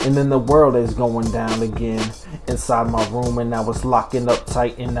 till, and then the world is going down again. Inside my room and now it's locking up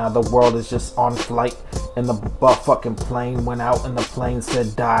tight and now the world is just on flight. And the fucking plane went out and the plane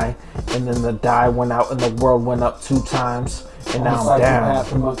said die. And then the die went out and the world went up 2 times. And now I'm down.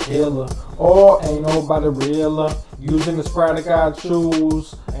 I'm a killer. Ain't nobody realer. Using the strategy I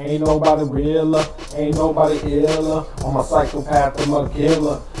choose. Ain't nobody realer. Ain't nobody iller. I'm a psychopath, I'm a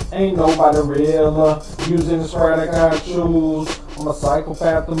killer. Ain't nobody realer. Using the strategy I choose. I'm a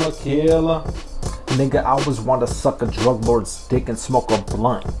psychopath, I'm a killer. Nigga, I always want to suck a drug lord's dick and smoke a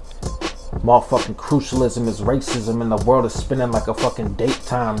blunt. Motherfucking crucialism is racism and the world is spinning like a fucking date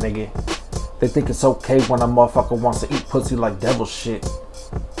time, nigga. They think it's okay when a motherfucker wants to eat pussy like devil shit.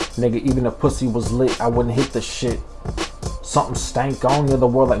 Nigga, even if pussy was lit, I wouldn't hit the shit. Something stank on you, the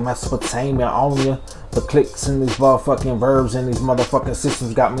world like Mesopotamia on you. The clicks and these motherfucking verbs and these motherfucking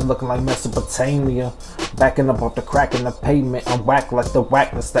systems got me looking like Mesopotamia. Backing up off the crack in the pavement, I'm whack like the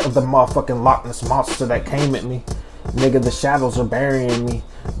whackness that of the motherfucking Loch Ness monster that came at me. Nigga, the shadows are burying me.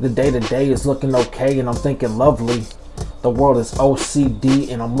 The day-to-day is looking okay and I'm thinking lovely. The world is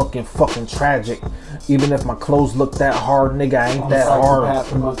OCD and I'm looking fucking tragic. Even if my clothes look that hard, nigga, I ain't that hard.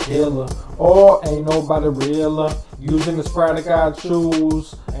 I'm a killer. Ain't nobody realer. Using the strategy I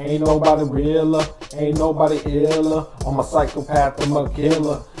choose. Ain't nobody realer. Ain't nobody iller. I'm a psychopath, I'm a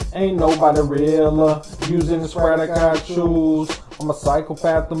killer. Ain't nobody realer. Using the strategy I choose. I'm a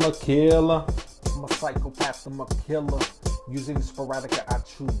psychopath, I'm a killer. I'm a psychopath, I'm a killer. Using the sporadic I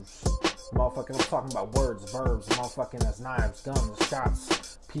choose. Motherfucking, I'm talking about words, verbs, motherfucking as knives, guns,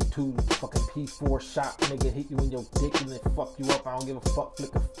 shots. P2, fucking P4 shot, nigga, hit you in your dick and then fuck you up. I don't give a fuck,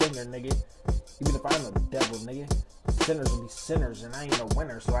 flick a finger, nigga. Even if I'm the devil, nigga. Sinners will be sinners and I ain't no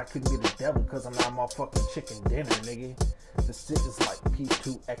winner, so I couldn't be the devil cause I'm not motherfucking chicken dinner, nigga. The shit is like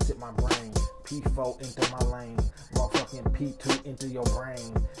P2 exit my brain, P4 enter my lane, motherfucking P2 enter your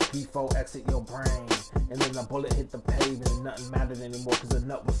brain, P4 exit your brain, and then the bullet hit the pavement and nothing mattered anymore cause the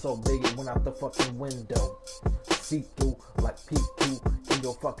nut was so big it went out the fucking window. See through like P2 in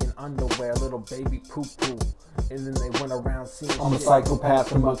your fucking underwear, little baby poo poo, and then they went around seeing I'm a shit.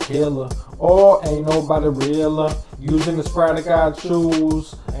 psychopath, I'm a killer. Ain't nobody realer. Using the strategy I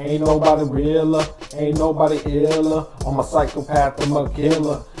choose. Ain't nobody realer. Ain't nobody iller. I'm a psychopath, I'm a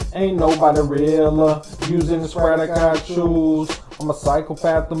killer. Ain't nobody realer. Using the strategy I choose. I'm a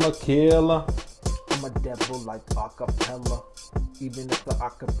psychopath, I'm a killer. I'm a devil like acapella. Even if the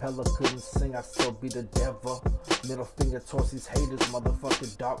acapella couldn't sing, I'd still be the devil. Middle finger towards these haters,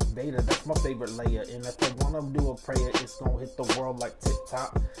 motherfucking Dark Vader. That's my favorite layer. And if they wanna do a prayer, it's gonna hit the world like tip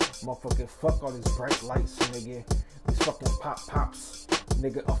top. Motherfucking fuck all these bright lights, nigga. These fucking pops.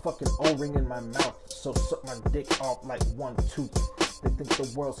 Nigga, a fucking O-ring in my mouth. So suck my dick off like 1 tooth. They think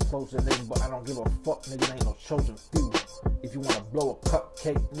the world's closing in, but I don't give a fuck, nigga. There ain't no chosen few. If you wanna blow a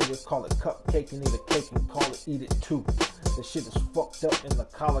cupcake, nigga, call it cupcake and eat a cake and call it eat it too. The shit is fucked up and the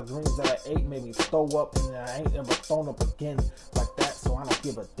collard greens that I ate made me throw up and I ain't ever thrown up again like that, so I don't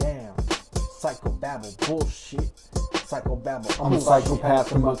give a damn. Psychobabble bullshit. Psychobabble. I'm a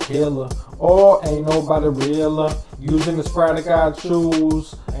psychopath, I'm a killer. Ain't nobody realer. Using the strategy I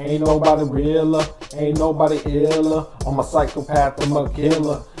choose. Ain't nobody realer. Ain't nobody iller. I'm a psychopath, I'm a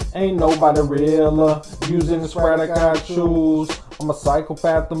killer. Ain't nobody realer. Using the strategy I choose. I'm a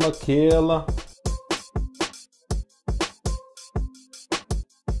psychopath, I'm a killer.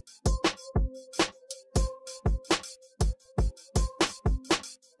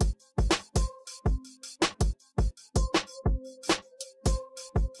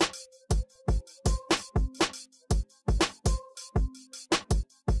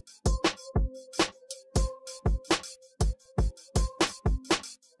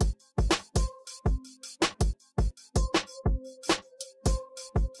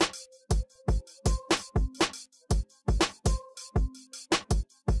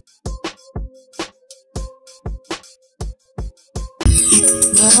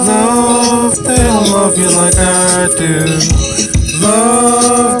 Love, they don't love you like I do.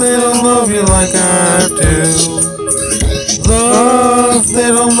 Love, they don't love you like I do. Love, they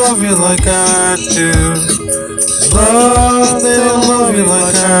don't love you like I do. Love, they don't love you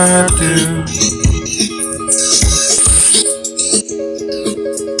like I do.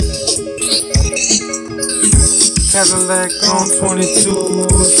 Cadillac on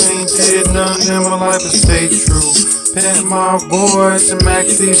 22s, ain't did nothing in my life but stay true. Pimp my boys and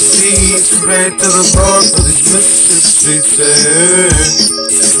max these C's, compared to the Lord for these Mississippi streets.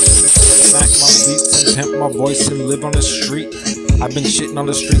 Smack my beats and pimp my voice and live on the street. I've been shitting on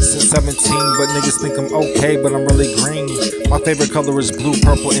the streets since 17, but niggas think I'm okay, but I'm really green. My favorite color is blue,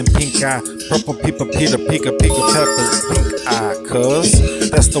 purple, and pink eye. Purple, Peter, pika, pepper, pink eye, cuz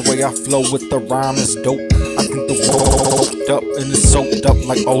that's the way I flow with the rhyme, it's dope. I think the world up and it's soaked up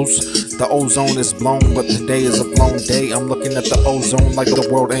like O's. The ozone is blown, but today is a blown day. I'm looking at the ozone like the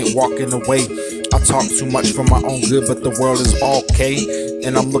world ain't walking away. I talk too much for my own good, but the world is okay.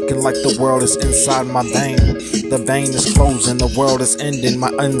 And I'm looking like the world is inside my vein. The vein is closing, the world is ending.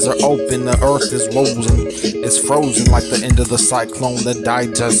 My ends are open, the earth is woven. It's frozen like the end of the cyclone. The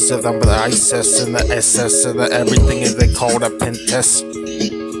digest of the ISIS and the SS and the everything is they call the pentest.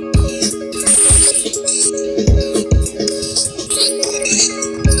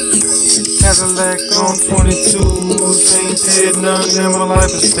 Cadillac on 22s, ain't did nothing in my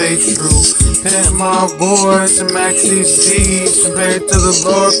life but stay true. Pimp my boys and max these C's, compared to the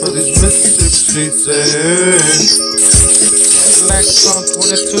Lord for these Mississippi streets. Cadillac on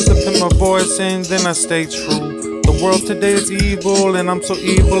 22s, I pimp my boys and then I stay true. The world today is evil and I'm so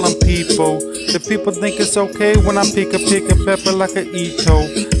evil, I'm people. The people think it's okay when I pick a pepper like a Ito.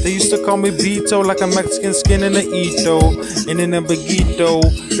 They used to call me Beto, like a Mexican skin in a Ito. And in a Bagito,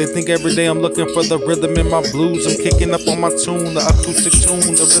 they think every day I'm looking for the rhythm in my blues. I'm kicking up on my tune, the acoustic tune.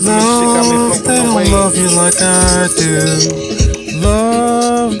 The rhythm and shit got me floating away. They don't love you like I do.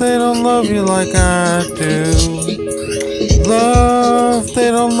 Love, they don't love you like I do. Love, they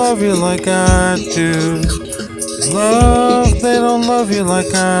don't love you like I do. Love, they don't love you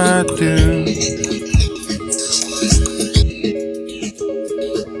like I do.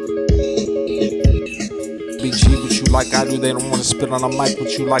 BG with you like I do, they don't wanna spit on a mic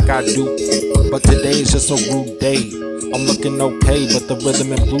with you like I do. But today is just a rude day. I'm looking okay, but the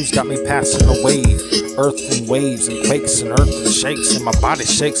rhythm and blues got me passing the wave. Earth and waves and quakes and earth and shakes, and my body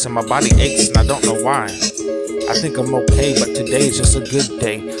shakes and my body aches, and I don't know why. I think I'm okay, but today is just a good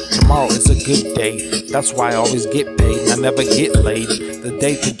day. Tomorrow is a good day. That's why I always get paid and I never get laid. The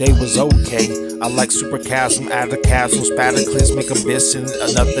day today was okay. I like superchasm, adacasm, spaticles, make abyss and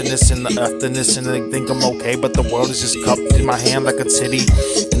nothingness and the earthiness, and they think I'm okay, but the world is just cupped in my hand like a titty.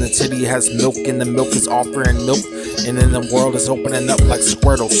 And the titty has milk and the milk is offering milk. And then the world is opening up like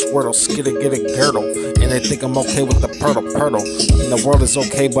Squirtle, skittle, get a girdle. And they think I'm okay with the purtle. And the world is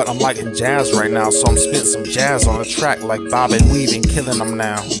okay, but I'm liking jazz right now, so I'm spitting some jazz on a track like Bob and Weave and killing them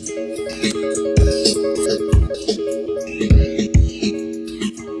now.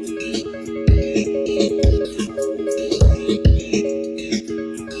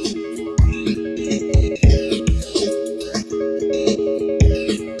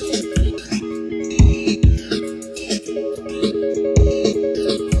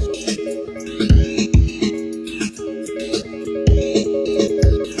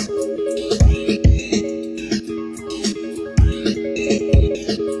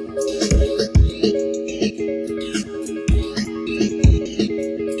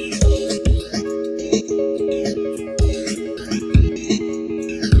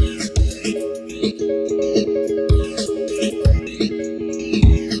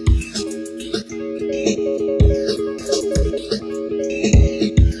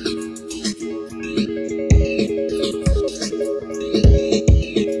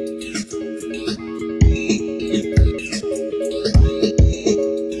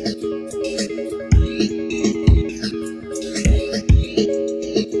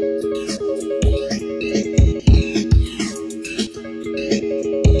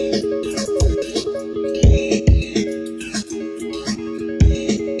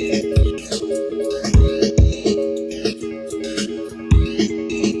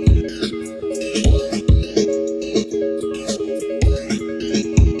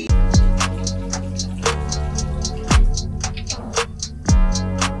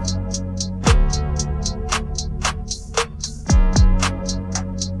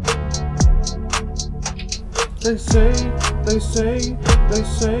 They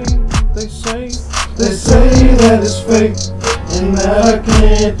say that it's fake and that I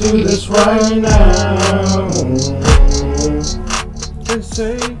can't do this right now. They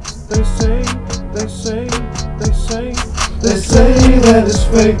say that it's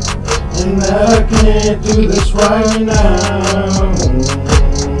fake, and that I can't do this right now.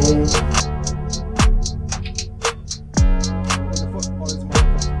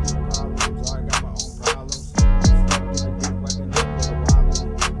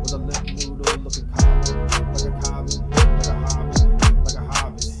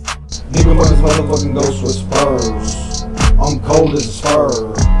 Even with this motherfucking ghost with spurs, I'm cold as a spur.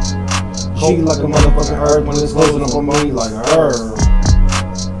 She like a motherfucking herb when it's closing up on me like her.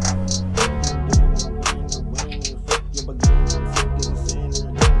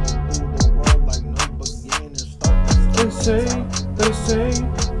 They say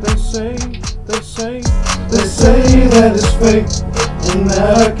that it's fake, and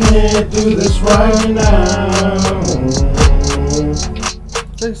that I can't do this right now.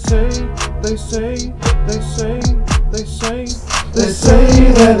 They say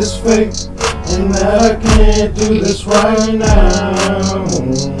that it's fake, and that I can't do this right now.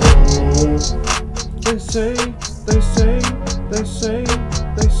 They say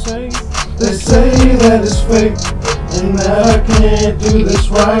that it's fake, and that I can't do this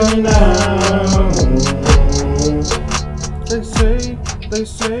right now. They say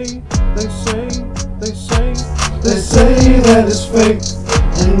that it's fake,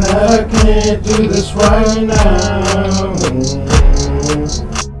 and that I can't do this right now.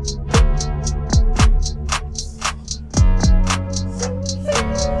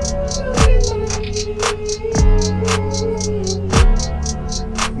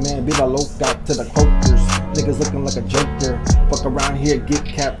 Man, Viva Loca to the croakers. Niggas looking like a joker. Fuck around here, get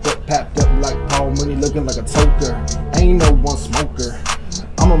capped up, papped up like Paul Mooney, looking like a toker. Ain't no one smoker.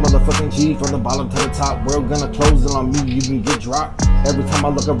 I'm a motherfucking G from the bottom to the top. World gonna close it on me, you can get dropped. Every time I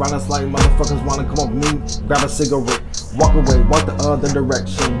look around, it's like motherfuckers wanna come up with me. Grab a cigarette, walk away, walk the other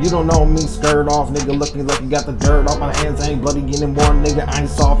direction. You don't know me, skirt off, nigga, looking like you got the dirt off. My hands ain't bloody anymore, nigga, I ain't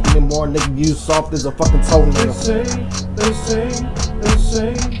soft anymore, nigga, you soft as a fucking toenail. They say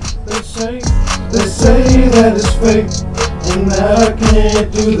that it's fake, and that I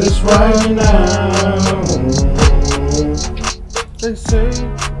can't do this right now. They say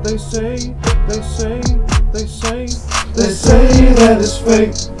that it's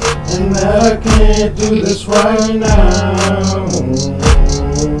fake, and that I can't do this right now.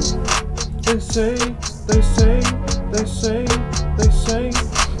 They say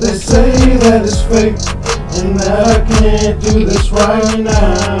that it's fake, and that I can't do this right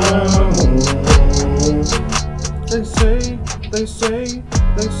now. They say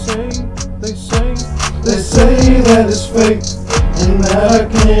that it's fake, and that I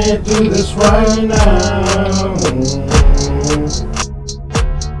can't do this right now.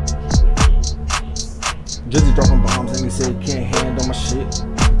 Jizzy dropping bombs and he said he can't handle my shit.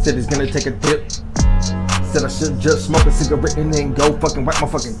 Said he's gonna take a dip. Said I should just smoke a cigarette and then go fucking wipe my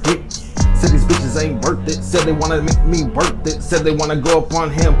fucking dick. Said these bitches ain't worth it. Said they wanna make me worth it. Said they wanna go up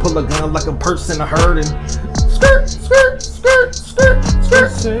on him, pull a gun like a person I heard and skirt, skirt, skirt, skirt,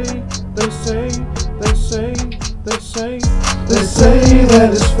 skirt. They say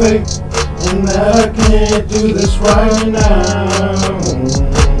that it's fake, and that I can't do this right now.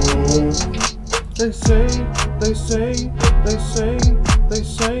 They say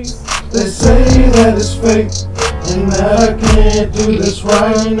that it's fake, and that I can't do this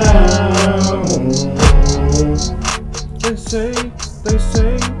right now. They say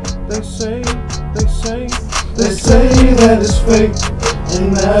that it's fake,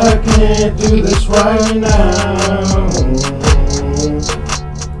 and that I can't do this right now.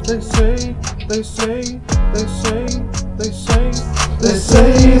 They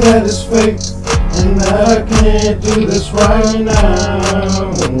say that it's fake, and that I can't do this right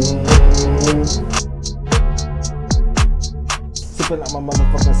now. Sipping out my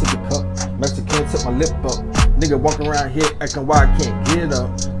motherfucking sippy cup. Mexican took my lip up. Nigga walking around here acting why I can't get up.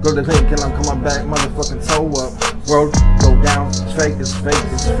 Go to the clinic and I'm coming back, motherfucking toe up. World go down, it's fake, it's fake,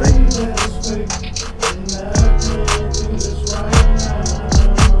 it's fake.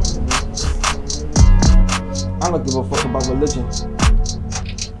 I don't give a fuck about religion.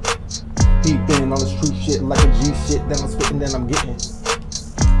 Deep in all this true shit like a G shit that I'm spitting, then I'm getting.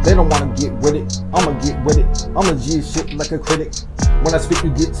 They don't wanna get with it, I'ma get with it. I'm a G shit like a critic. When I spit, you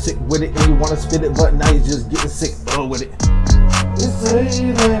get sick with it, and you wanna spit it, but now you're just getting sick with it. They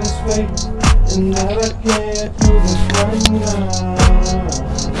say that it's fake, and that I can't do this right now.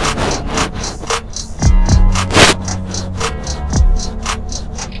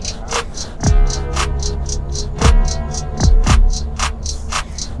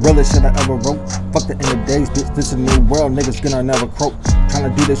 Realest shit I ever wrote. Fuck the end of the day. days, bitch, this a new world, niggas gonna never croak.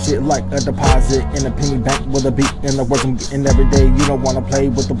 Tryna do this shit like a deposit in a penny bank with a beat in the words I'm getting every day. You don't wanna play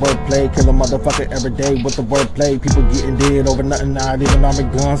with the wordplay, kill a motherfucker every day with the wordplay. People getting dead over nothing, not even army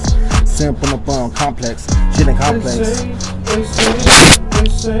guns. Simple and fun, complex, shit ain't complex. They say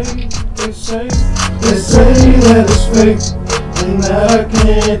that it's fake and that I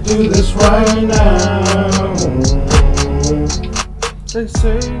can't do this right now. They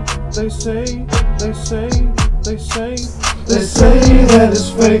say that it's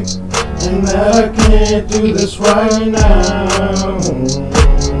fake and that I can't do this right now.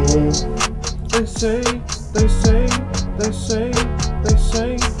 They say that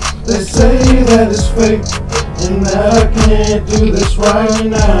it's fake and that I can't do this right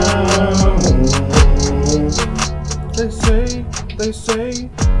now. They say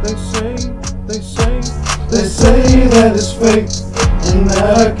that it's fake and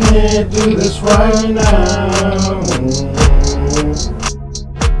that I can't do this right now.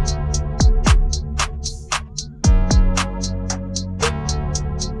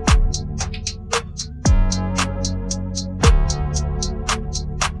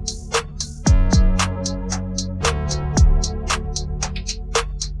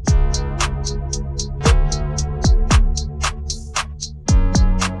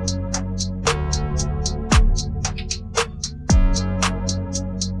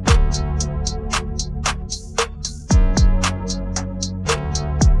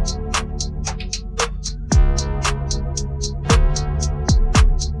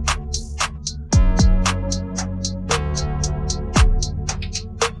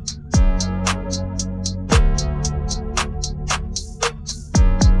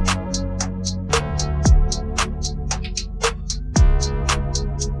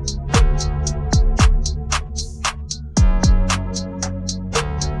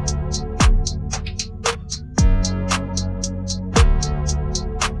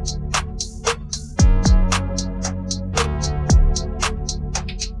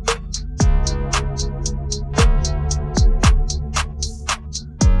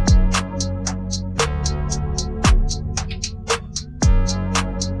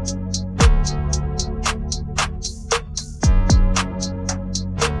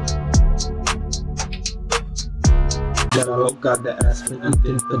 Vida loca, the ass been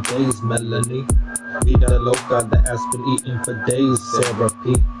eating for days, Melanie. Vida loca, the ass been eating for days, Sarah P.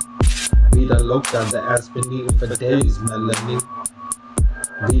 Vida loca, the ass been eating for days, Melanie.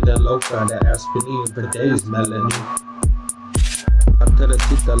 Vida loca, the ass been eating for days, Melanie. To the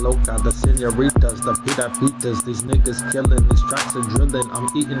Tita Loca, the senoritas, the pita pitas, these niggas killing, these tracks are drilling, I'm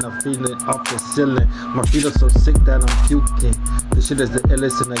eating, I'm feeling off the ceiling, my feet are so sick that I'm puking, this shit is the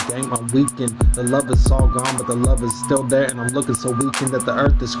illest in the game, I'm weakened, the love is all gone, but the love is still there, and I'm looking so weakened that the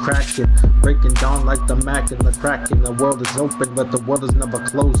earth is cracking, breaking down like the Mac and the cracking, the world is open, but the world is never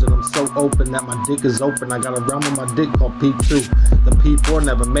closing, I'm so open that my dick is open, I got a realm in my dick called P2, the P4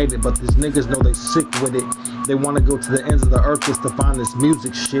 never made it, but these niggas know they sick with it, they wanna go to the ends of the earth just to find this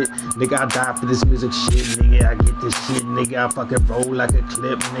music shit. Nigga, I die for this music shit. Nigga, I get this shit. Nigga, I fucking roll like a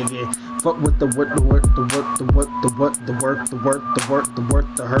clip. Nigga, fuck with the work, the work, the work, the work, the work, the work, the work, the work, the work,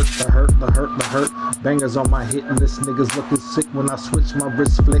 the hurt, the hurt, the hurt, the hurt. Bangers on my hit list. Niggas looking sick when I switch my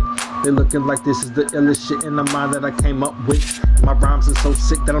wrist flick. They looking like this is the illest shit in the mind that I came up with. My rhymes are so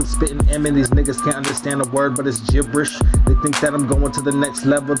sick that I'm spitting M and these niggas can't understand a word, but it's gibberish. They think that I'm going to the next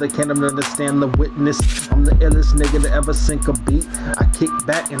level. They can't even understand the witness. I'm the illest nigga to ever sink a beat. I kick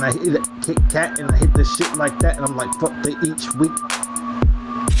back and I hit it, kick cat and I hit the shit like that, and I'm like, fuck they each week.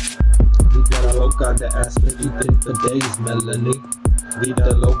 Vida loca, the ass been eating for days, Melanie.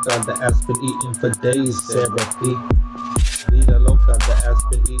 Vida loca, the ass been eating for days, Sarah P. Vida loca, the ass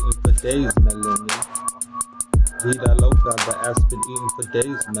been eating for days, Melanie. Vida loca, the ass been eating for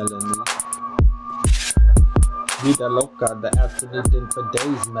days, Melanie. Vida loca, the ass been eating for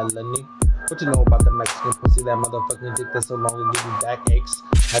days, Melanie. What you know about the Mexican pussy, that motherfucking dick that's so long to give you backaches?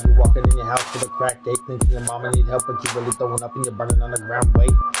 Have you walking in your house with a crack ache, thinking your mama need help, but you really throwing up and you're burning on the ground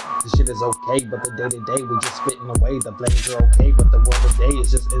weight? This shit is okay, but the day to day we just spitting away. The flames are okay, but the world today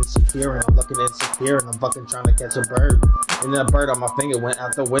is just insecure, and I'm looking insecure, and I'm fucking trying to catch a bird. And that bird on my finger went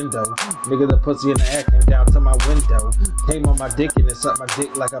out the window. Nigga, the pussy in the air came down to my window. Came on my dick and it sucked my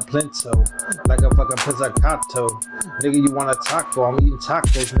dick like a plinto, like a fucking pizzicato. Nigga, you want a taco? I'm eating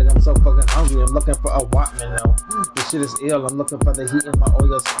tacos, nigga. I'm so fucking hungry. I'm looking for a Watman though. This shit is ill. I'm looking for the heat in my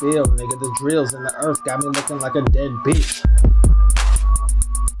oil spill, nigga. The drills in the earth got me looking like a dead bitch.